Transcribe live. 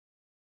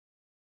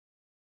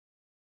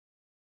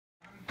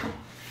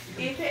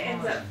if it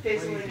ends up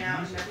fizzling out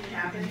and nothing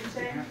happens,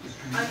 then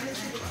I'm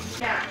just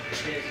gonna,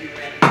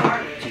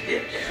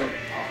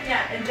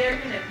 yeah, and they're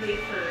gonna pay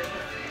for the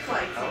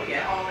flights and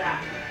get all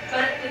that.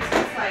 But it's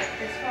just like,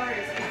 as far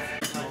as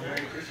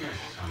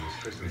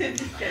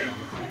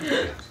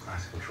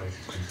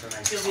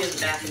You'll be in the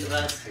back of the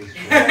bus.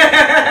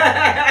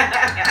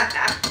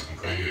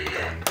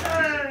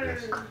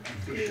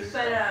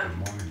 But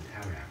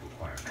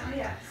oh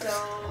yeah, so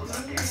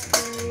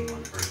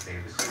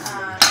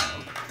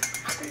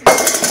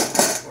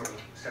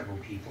several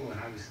people, and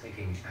I was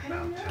thinking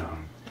about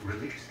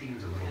religious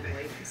themes a little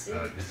bit. This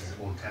is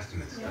Old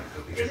Testament stuff,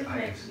 though, because I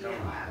have started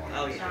one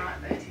in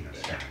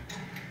 1907.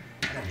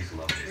 And I just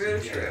love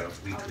this. True.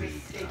 Weekly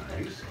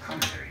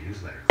commentary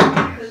newsletter.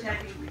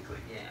 Weekly.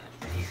 Yeah.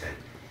 And he said,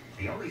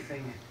 the only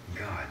thing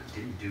God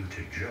didn't do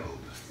to Job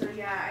so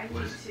yeah, I need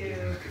was give him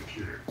to a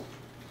computer.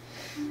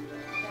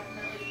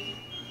 definitely,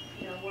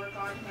 work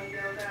on my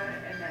yoga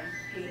and then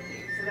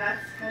painting. So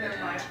that's kind of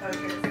my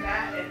focus.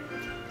 That and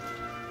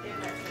if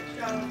I switch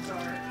jobs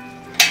or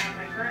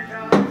my current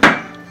job.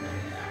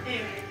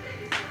 Anyway.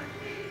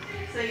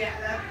 So yeah,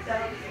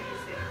 that'll be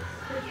interesting.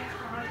 But yeah,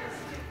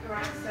 honestly, the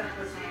rock stuff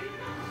was like,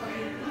 okay,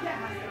 you need to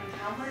ask them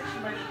how much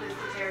money does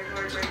the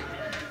territory bring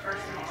in,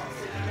 first of all,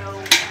 so you know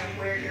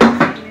where your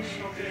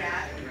commission will be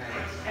at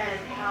and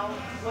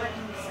what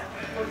do you sell?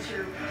 What's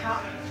your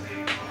top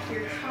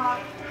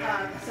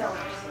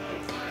sellers,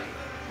 basically.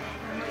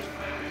 I'm like,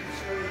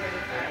 it's really good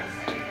advice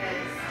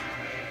because,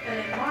 and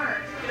then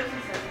Mark,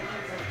 Joseph says,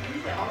 like, you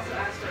need to also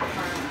ask for a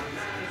car allowance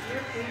because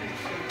your payments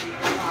should be a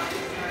lot.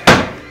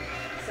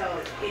 So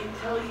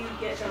until you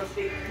get those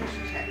big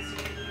commission checks, you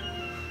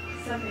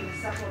need something to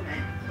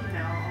supplement,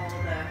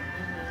 all the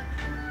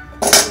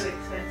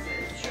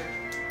expenses. Sure.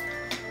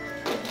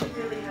 You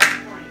really have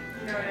a point,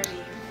 you know what I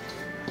mean?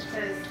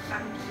 Because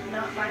I'm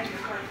not buying a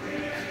car for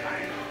me, I'm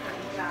buying it for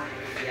the job.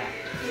 Yeah.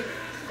 If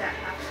that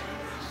happens.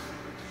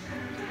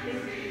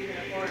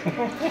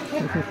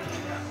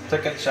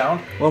 Second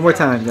sound. One more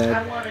time, Dad.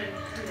 I wanted,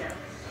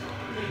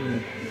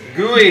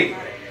 Gooey.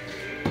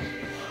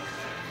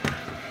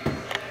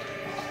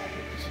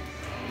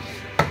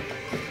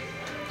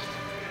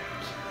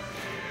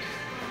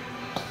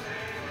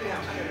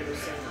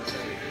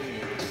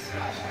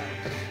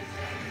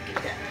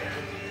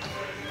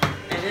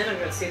 And then I'm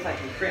going to see if I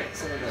can print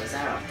some of those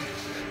out.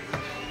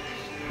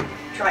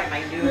 Try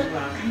my new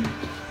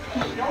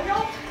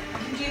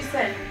Did you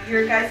send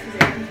your guys'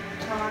 in?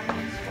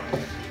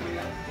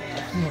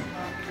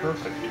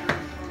 Perfect.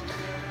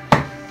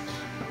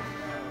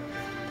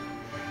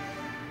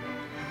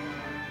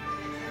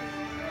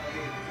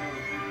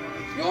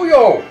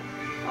 Yo-yo!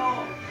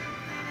 Oh.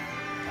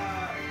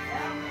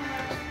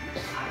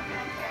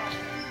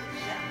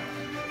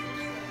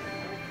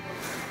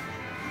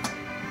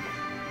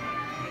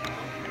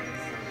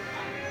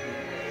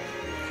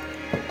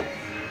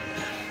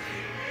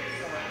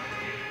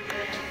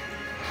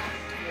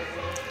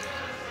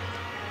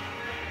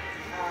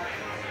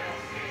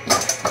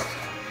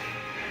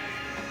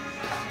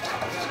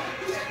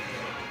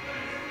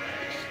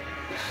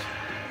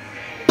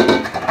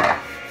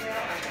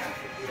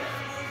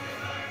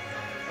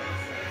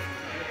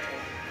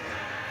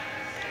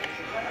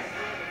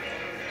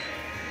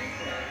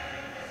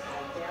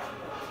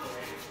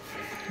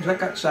 Has that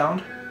got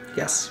sound?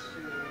 Yes.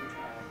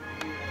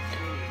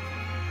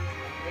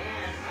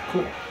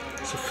 Cool.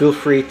 So feel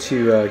free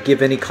to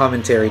give any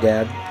commentary,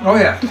 Dad. Oh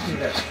yeah.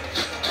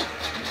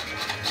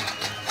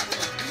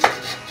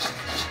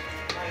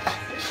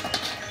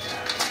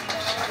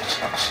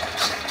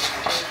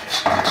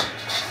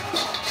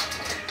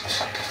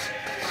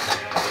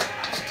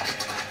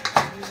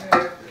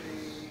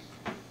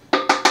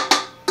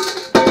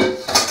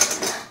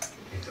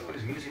 It's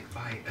always music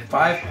by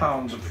 5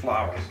 pounds of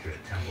flour.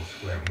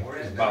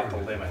 About the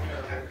limit.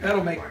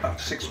 That'll make about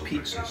 6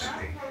 pizzas.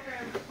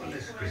 On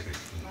this Christmas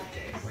Eve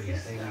day, what do you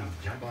say we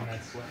jump on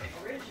that sleigh?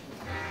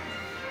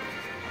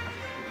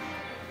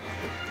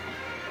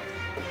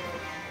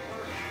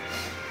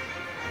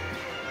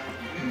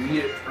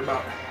 Knead it for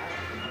about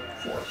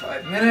 4 or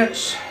 5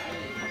 minutes.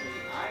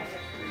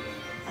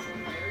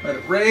 Let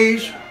it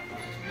raise.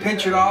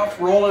 Pinch it off.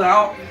 Roll it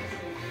out.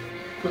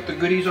 Put the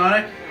goodies on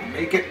it.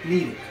 Make it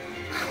kneaded.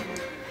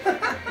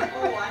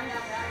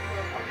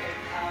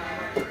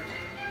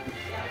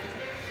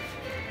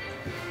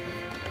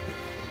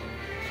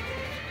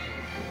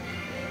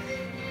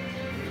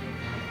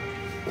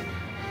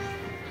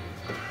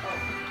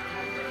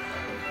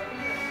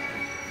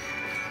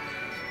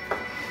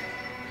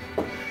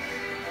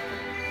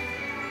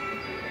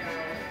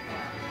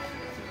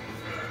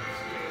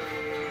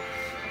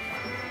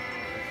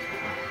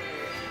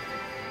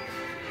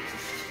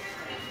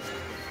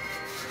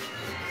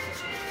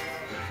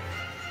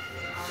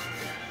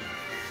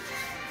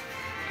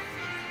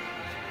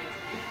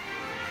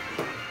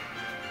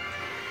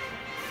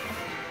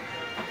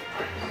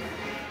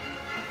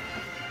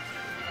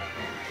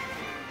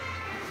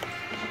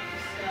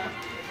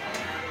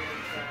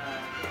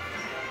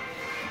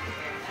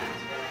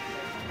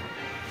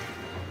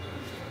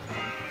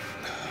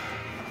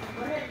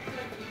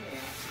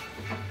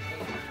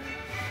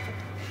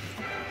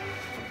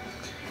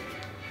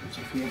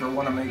 you ever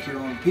want to make your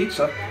own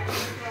pizza,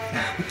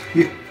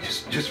 you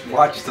just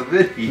watch the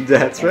video.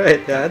 That's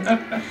right,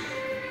 Dad.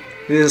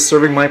 It is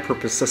serving my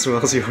purpose as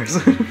well as yours.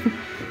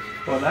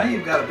 Well, now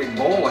you've got a big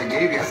bowl I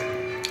gave you,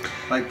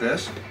 like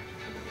this,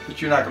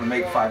 but you're not going to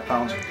make 5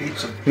 pounds of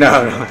pizza.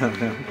 No.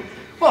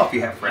 Well, if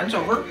you have friends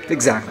over.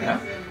 Exactly. Yeah.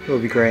 It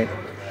would be great.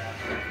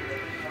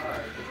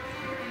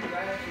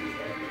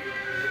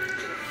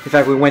 In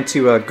fact, we went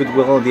to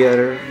Goodwill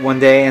one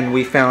day and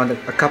we found a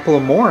couple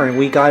of more and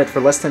we got it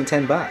for less than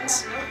 $10.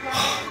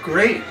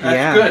 Great. That's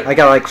yeah, good. I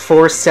got like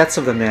 4 sets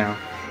of them now.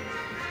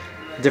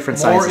 Different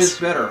sizes. More is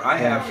better. I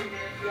have,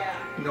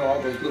 you know,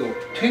 all those little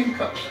tin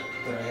cups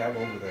that I have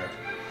over there.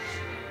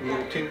 The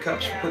little tin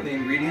cups to put the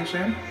ingredients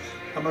in.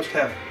 I must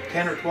have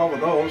 10 or 12 of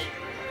those.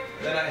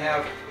 Then I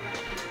have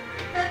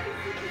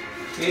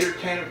 8 or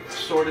 10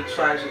 assorted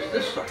sizes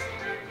this size.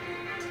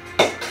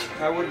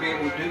 I wouldn't be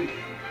able to do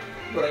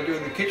what I do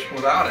in the kitchen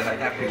without it. I'd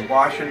have to be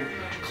washing,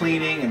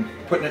 cleaning, and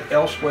putting it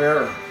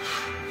elsewhere.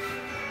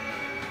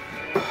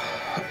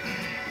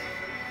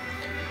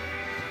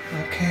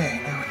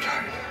 Okay, now we're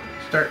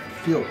starting to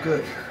feel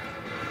good.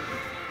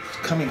 It's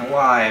coming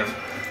alive.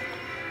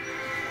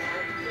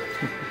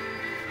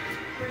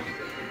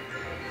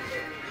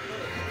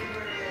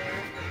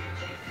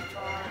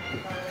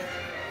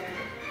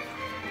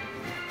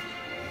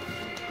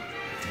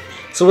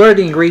 So what are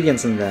the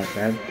ingredients in that,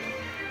 Dad?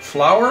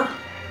 Flour,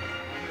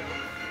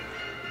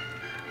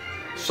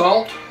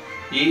 salt,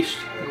 yeast,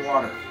 and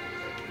water.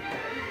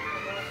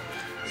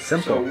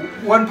 Simple. So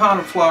 1 pound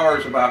of flour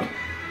is about, I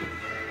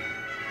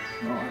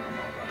don't know,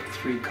 about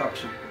 3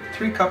 cups.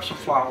 3 cups of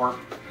flour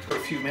for a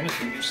few minutes,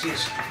 and you see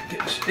it's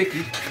getting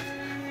sticky.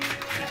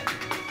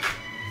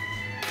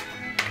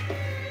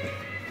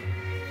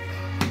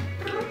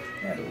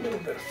 Add a little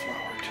bit of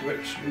flour to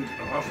it, smooth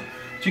it off.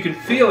 So you can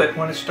feel it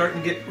when it's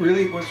starting to get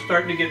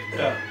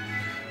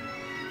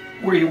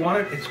where you want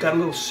it. It's got a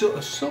little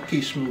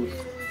silky smooth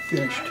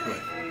finish to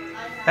it.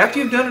 After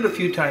you've done it a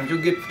few times,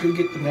 you'll get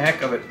the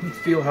knack of it and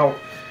feel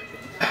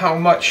how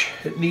much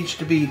it needs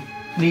to be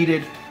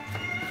kneaded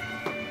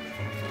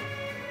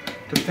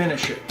to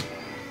finish it.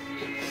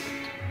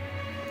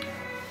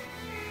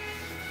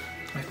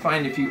 I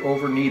find if you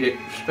over knead it,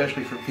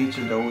 especially for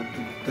pizza dough,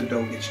 the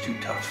dough gets too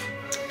tough.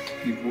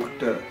 You've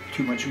worked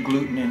too much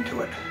gluten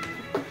into it.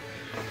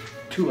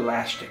 Too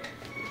elastic.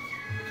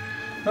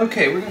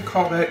 Okay, we're going to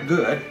call that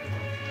good.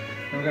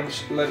 And we're going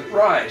to let it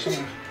rise. I'm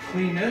going to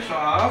clean this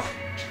off.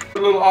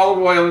 Put a little olive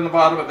oil in the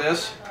bottom of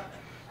this,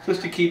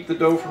 just to keep the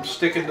dough from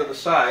sticking to the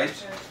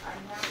sides.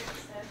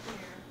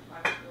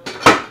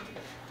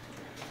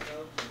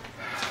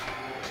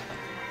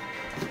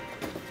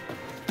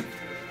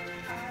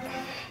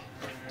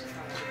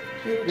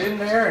 Get it in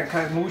there and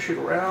kind of moosh it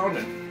around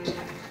and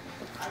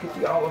get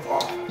the olive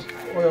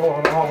oil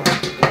on all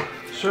the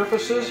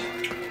surfaces.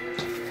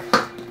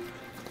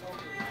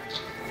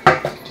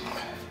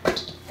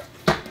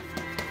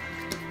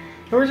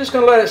 And we're just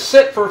going to let it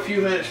sit for a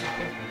few minutes,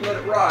 let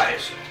it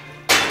rise.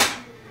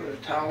 Put a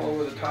towel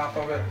over the top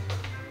of it.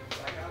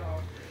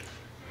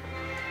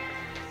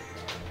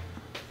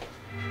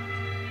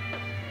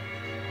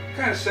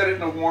 Kind of set it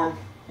in a warm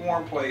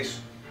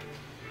place.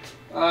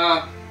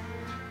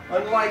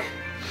 Unlike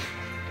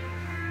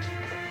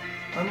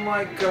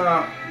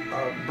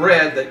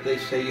bread that they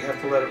say you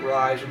have to let it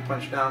rise and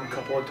punch down a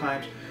couple of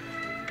times,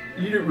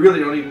 you really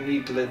don't even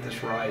need to let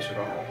this rise at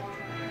all.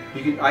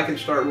 I can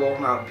start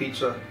rolling out a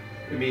pizza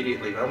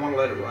immediately, but I want to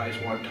let it rise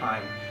one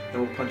time,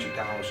 then we'll punch it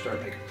down and start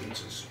making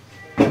pizzas.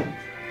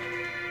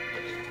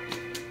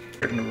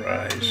 Starting to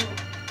rise.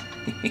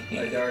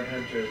 Darren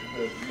Hunter,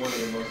 one of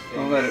the most famous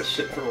I'll let it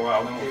sit for a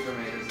while. Then pizza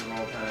makers of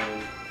all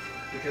time,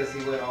 because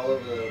he went all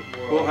over the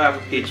world. we'll have a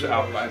pizza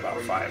out by about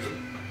 5.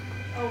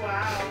 Oh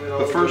wow. Went all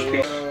The over first the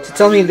pizza. world. So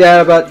tell me,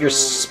 Dad, about your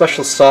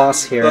special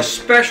sauce here. The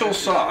special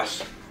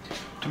sauce: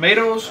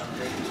 tomatoes,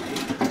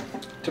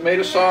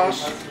 tomato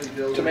sauce,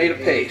 tomato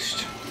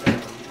paste,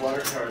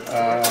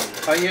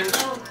 onions,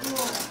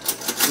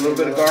 a little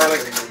bit of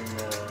garlic,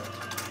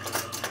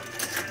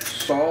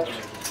 salt,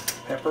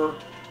 pepper,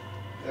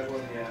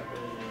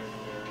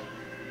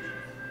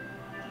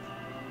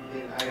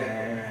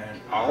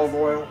 and olive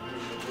oil,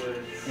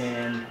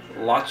 and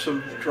lots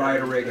of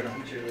dried oregano.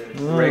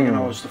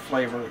 Oregano is the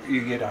flavor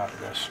you get out of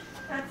this.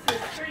 That's the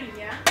cream,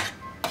 yeah?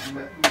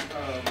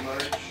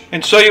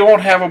 And so you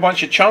won't have a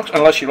bunch of chunks,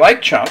 unless you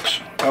like chunks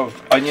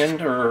of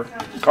onion or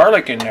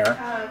garlic in there.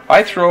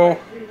 I throw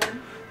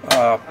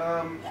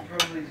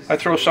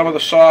some of the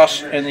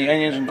sauce and the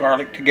onions and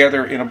garlic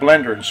together in a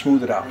blender and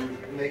smooth it out.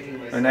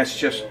 And that's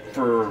just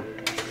the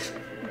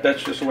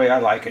way I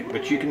like it.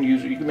 But you can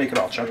make it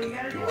all chunky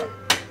if you want.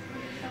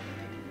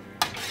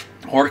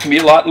 Or it can be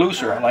a lot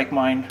looser. I like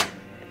mine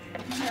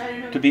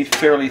to be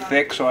fairly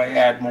thick, so I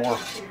add more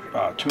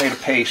tomato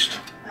paste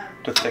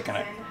to thicken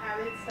it.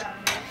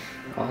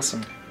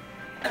 Awesome.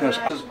 Because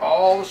this is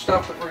all the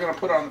stuff that we're going to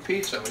put on the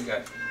pizza. We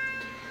got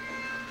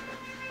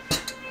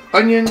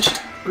onions,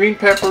 green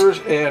peppers,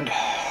 and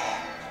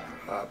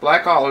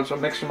black olives. I'll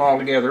mix them all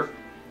together.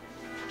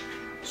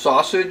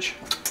 Sausage,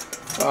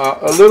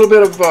 A little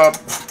bit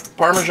of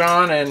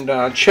Parmesan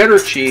and cheddar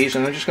cheese,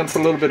 and I'm just going to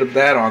put a little bit of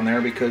that on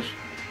there because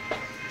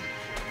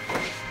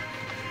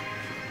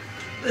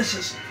this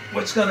is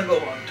what's going to go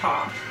on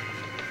top.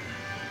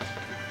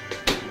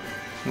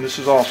 And this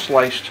is all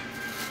sliced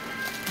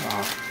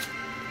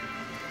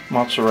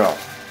mozzarella.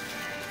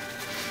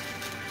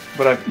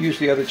 But I've used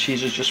the other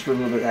cheeses just for a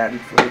little bit of added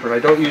flavor. I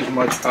don't use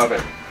much of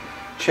it.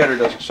 Cheddar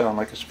doesn't sound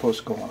like it's supposed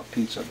to go on a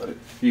pizza, but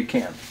you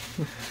can.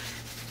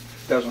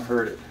 Doesn't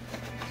hurt it.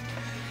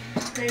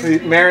 We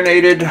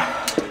marinated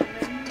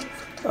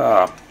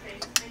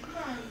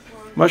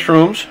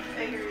mushrooms,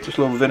 just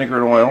a little vinegar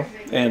and oil,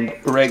 and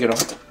oregano.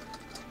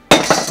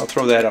 I'll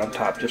throw that on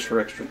top just for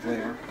extra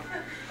flavor.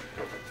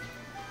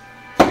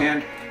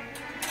 And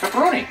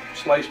pepperoni,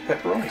 sliced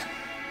pepperoni.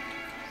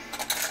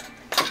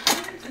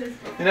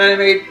 And then I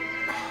made,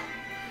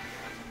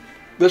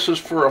 this is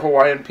for a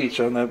Hawaiian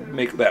pizza, and I'll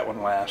make that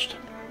one last.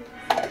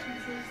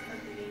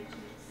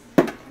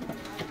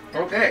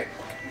 Okay,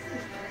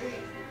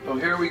 so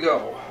here we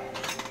go.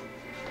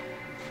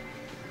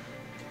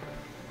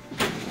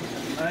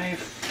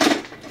 Knife.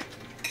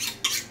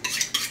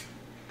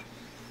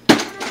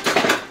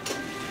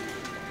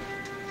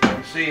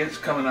 See, it's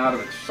coming out of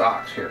its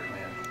socks here,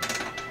 man.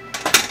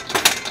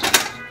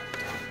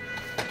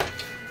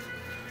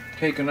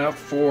 Take enough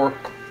for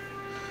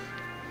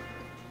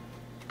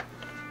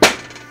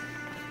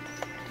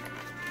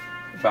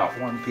about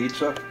one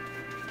pizza.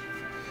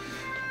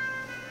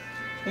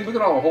 Hey, look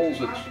at all the holes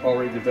that's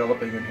already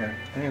developing in here.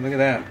 Hey, look at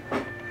that.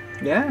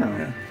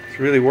 Yeah. It's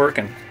really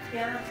working.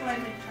 Yeah, that's why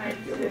I've been trying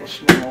Get a to little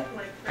small.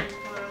 like frame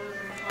photos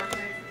and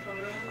organize the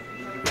photos,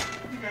 you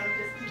know,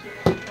 just to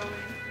get it going.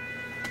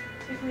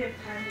 If we have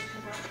time to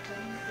check out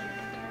things,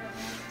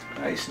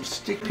 then I used to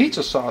stick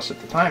pizza sauce at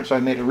the time, so I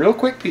made a real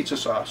quick pizza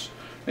sauce.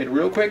 Made a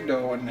real quick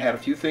dough and had a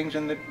few things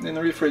in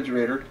the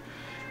refrigerator,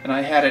 and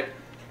I had it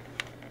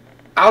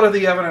out of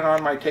the oven and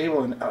on my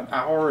table in an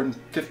hour and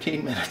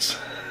 15 minutes.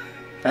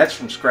 That's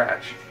from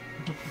scratch.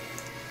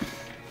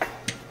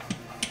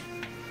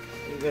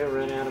 You gonna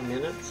run out of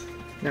minutes?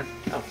 No.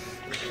 Oh,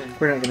 okay.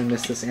 We're not going to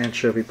miss this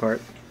anchovy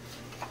part.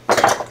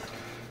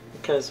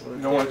 Because we're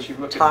No one should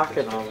look at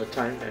talking this. all the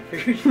time. I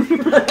figured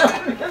you'd run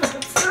out of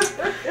minutes.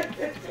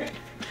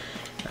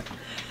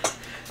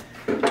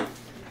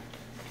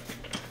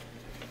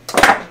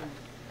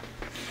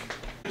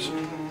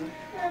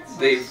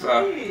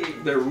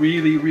 They're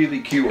really, really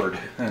cured.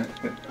 He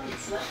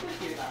slept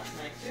with you last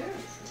night too.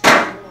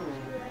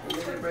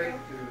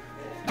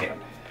 Yeah.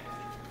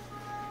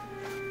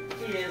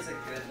 He is a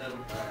good little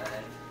bud.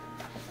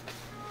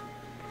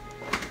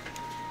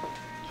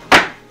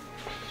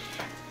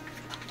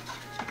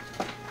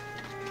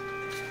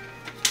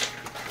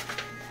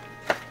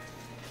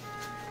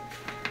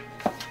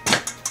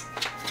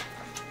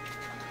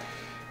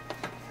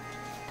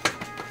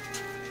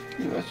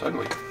 Ooh, that's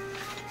ugly.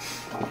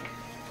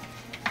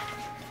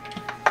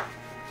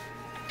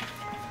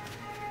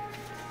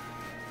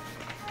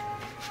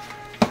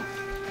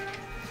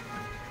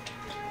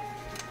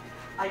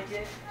 I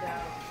did,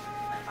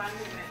 I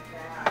finally went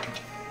back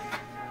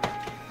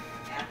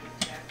after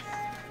checks.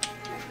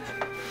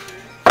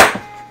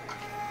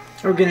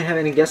 Are we going to have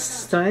any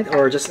guests tonight,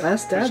 or just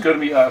us, It's Dad? going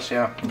to be us,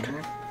 yeah. Okay.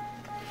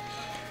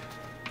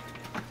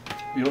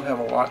 You'll have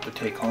a lot to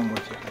take home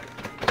with you.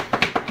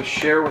 To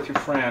share with your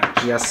friends.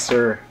 Yes,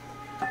 sir.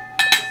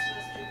 This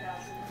was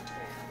 2010.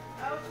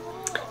 Oh,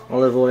 cool.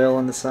 Olive oil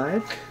on the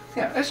side.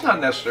 Yeah, it's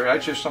not necessary.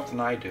 That's just something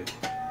I do.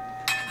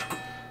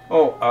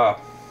 Oh,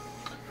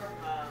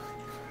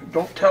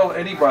 don't tell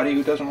anybody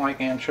who doesn't like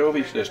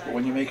anchovies this, but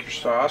when you make your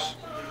sauce,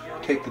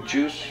 take the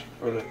juice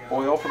or the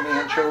oil from the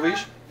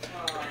anchovies, put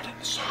it in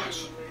the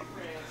sauce.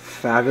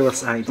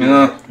 Fabulous idea.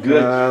 Yeah,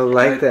 good. I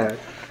like Right. that.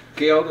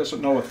 Gail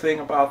doesn't know a thing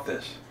about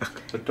this,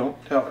 but don't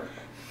tell her.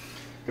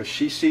 If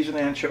she sees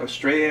a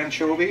stray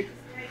anchovy,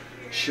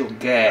 she'll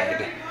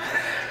gag.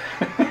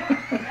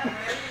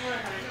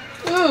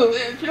 Oh,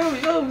 anchovy,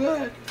 oh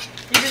God.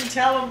 You didn't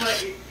tell him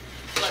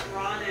what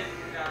Ron and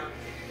Dad are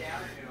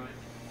doing.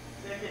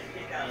 They're getting a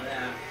kick out of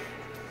that.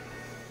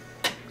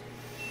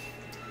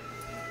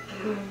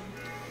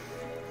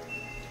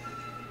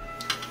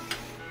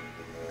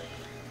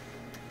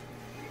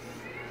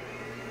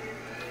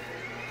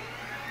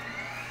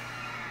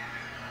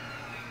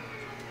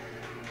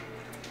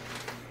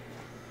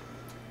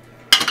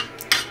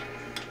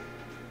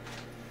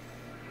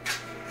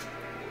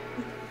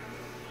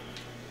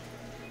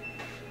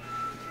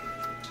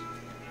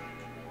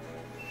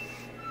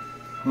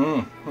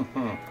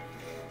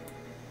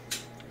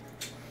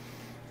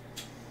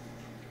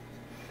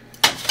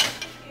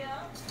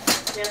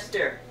 Yes,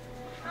 dear.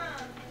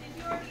 Did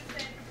you already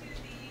send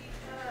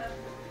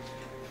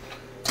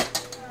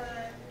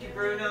to To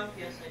Bruno?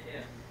 Yes, I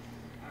did.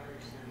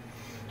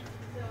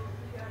 so you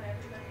got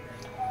everybody?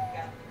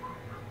 Yeah.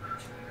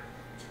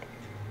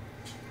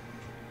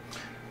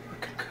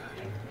 Looking good.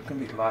 There's going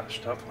to be a lot of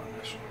stuff on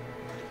this one.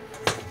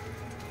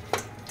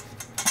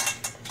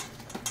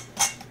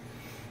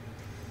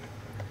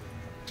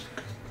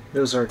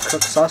 Those are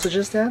cooked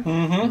sausages, Dad?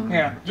 Mm-hmm.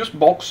 Yeah, just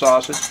bulk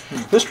sausage.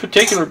 This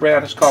particular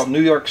brand is called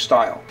New York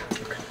Style,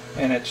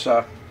 and it's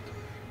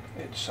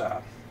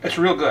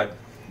real good.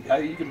 Yeah,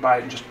 you can buy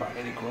it in just about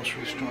any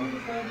grocery store.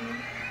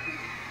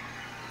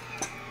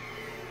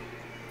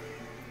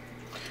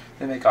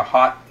 They make a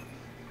hot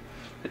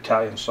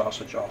Italian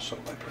sausage also.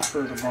 I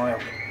prefer the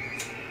mild.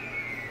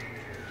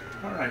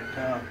 All right.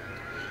 Oh,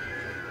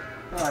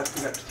 I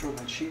forgot to throw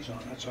my cheese on.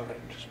 That's all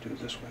right. Just do it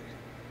this way.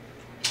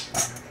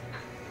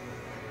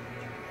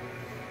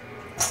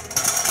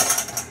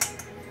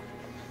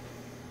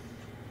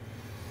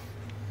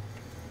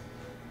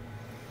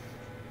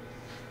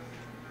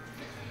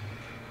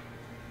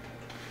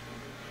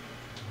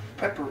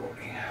 Pepperoni.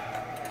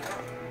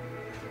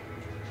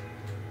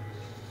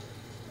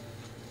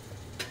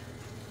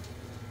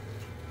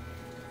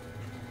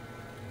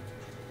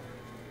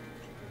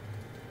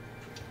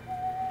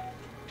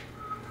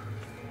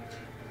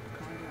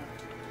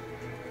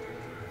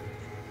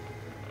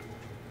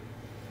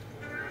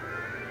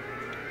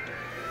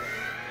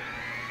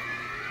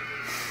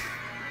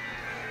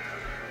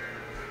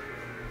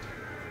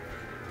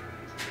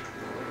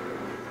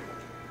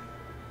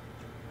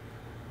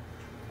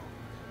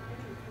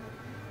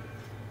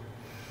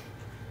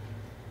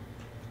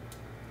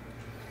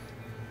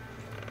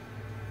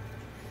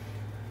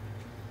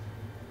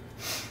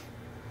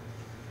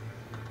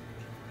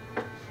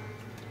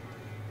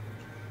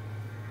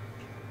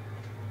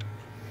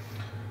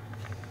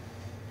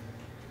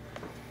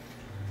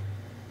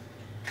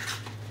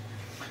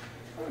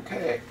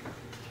 Okay.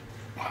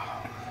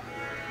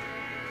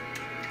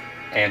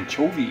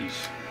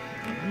 Anchovies.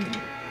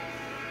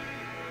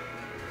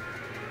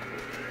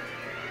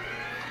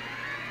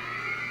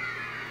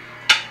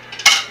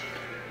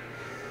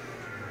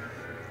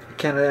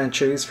 Canada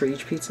anchovies for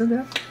each pizza,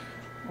 Dad?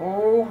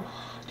 Oh,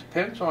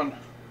 depends on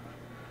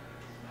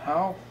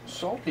how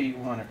salty you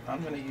want it.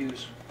 I'm going to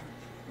use,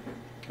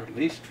 or at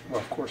least, well,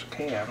 of course, a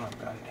can. I've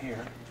got it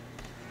here.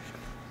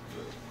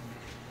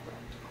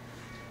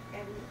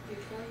 And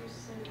before you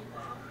send that,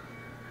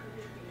 put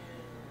it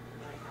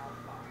in my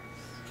outbox.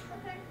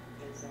 Okay.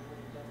 Because I'm going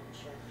to double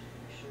check to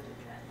make sure that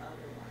that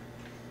other one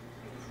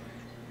isn't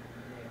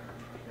there.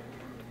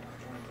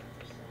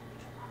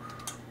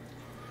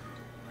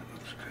 That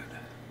looks good.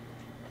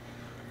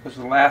 Because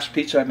the last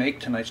pizza I make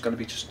tonight's going to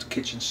be just the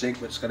kitchen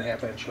sink, but it's going to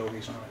have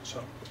anchovies on it.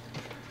 So,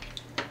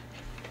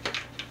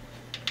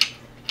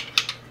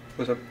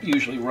 because I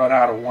usually run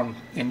out of one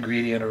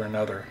ingredient or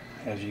another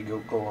as you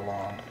go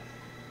along.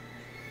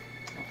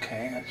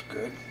 Okay, that's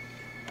good.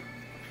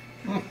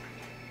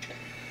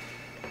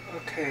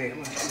 Okay, let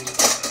me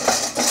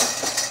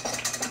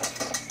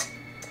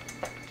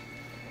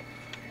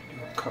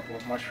do a couple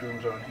of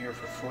mushrooms on here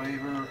for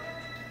flavor.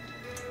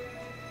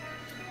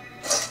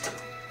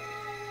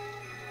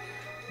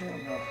 I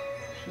don't know.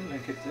 As soon as I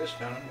get this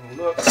done, we'll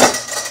look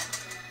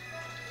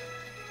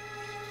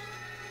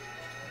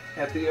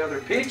at the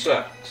other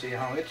pizza, see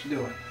how it's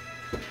doing.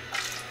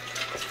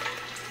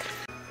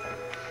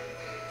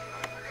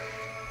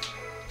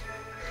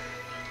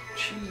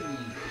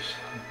 Cheese.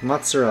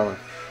 Mozzarella.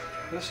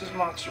 This is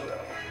mozzarella.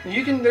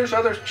 You can. There's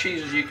other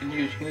cheeses you can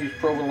use. You can use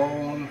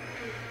provolone.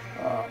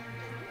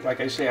 Like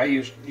I say,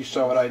 you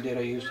saw what I did.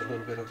 I used a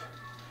little bit of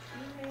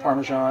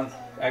Parmesan.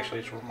 Actually,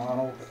 it's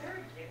Romano. But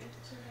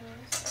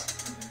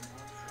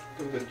a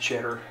little bit of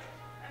cheddar.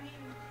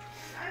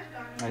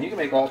 And you can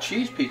make all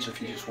cheese pizza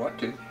if you just want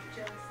to.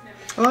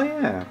 Oh,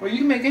 yeah. Well, you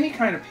can make any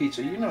kind of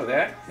pizza. You know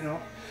that. You know.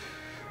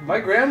 My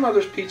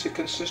grandmother's pizza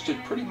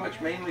consisted pretty much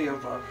mainly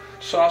of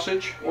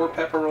sausage or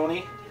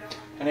pepperoni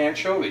and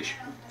anchovies.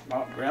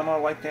 Well, Grandma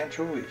liked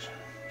anchovies.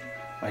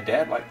 My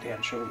dad liked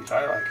anchovies.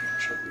 I like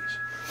anchovies.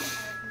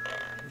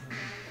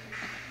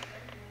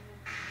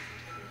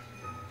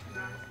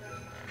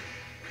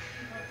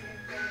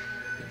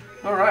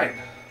 All right.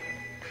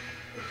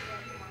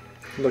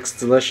 Looks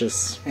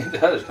delicious. It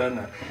does, doesn't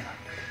it?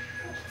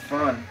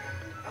 Fun.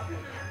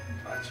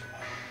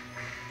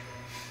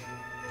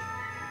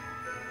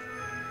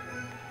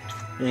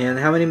 And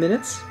how many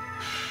minutes?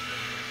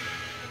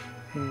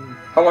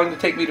 How long did it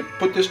take me to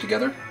put this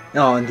together?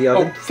 Oh, in the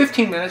oven? Oh,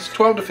 15 minutes.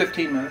 12 to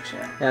 15 minutes,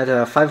 yeah.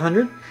 At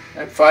 500?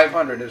 At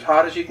 500, as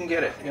hot as you can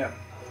get it, yeah.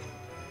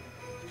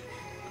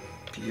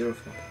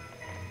 Beautiful.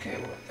 Okay,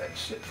 we'll let that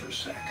sit for a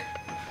sec.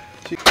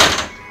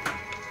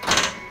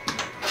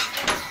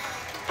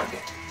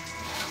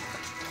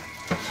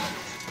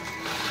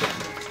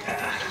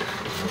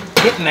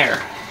 Getting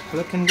there.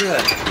 Looking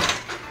good.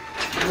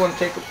 You want to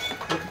take a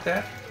look at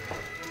that?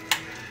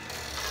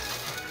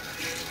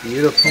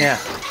 Beautiful. Yeah.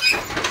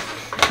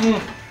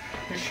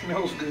 It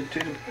smells good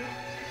too.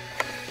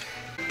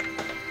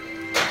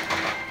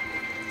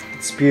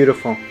 It's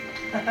beautiful.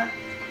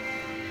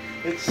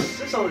 It's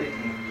sizzling.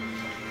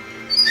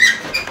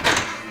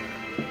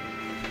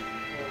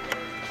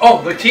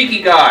 Oh, the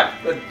Tiki God.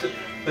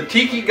 The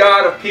Tiki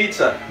God of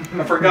pizza.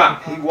 I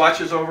forgot. He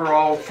watches over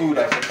all food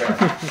I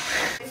prepare.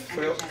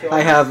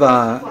 I have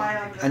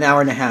an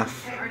hour and a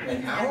half.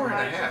 An hour and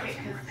a half.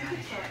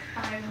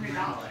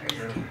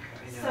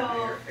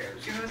 So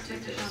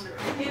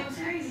it was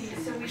crazy.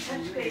 So we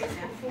touched base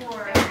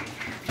before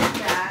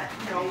that,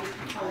 you know,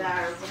 or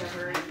that or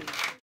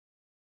whatever.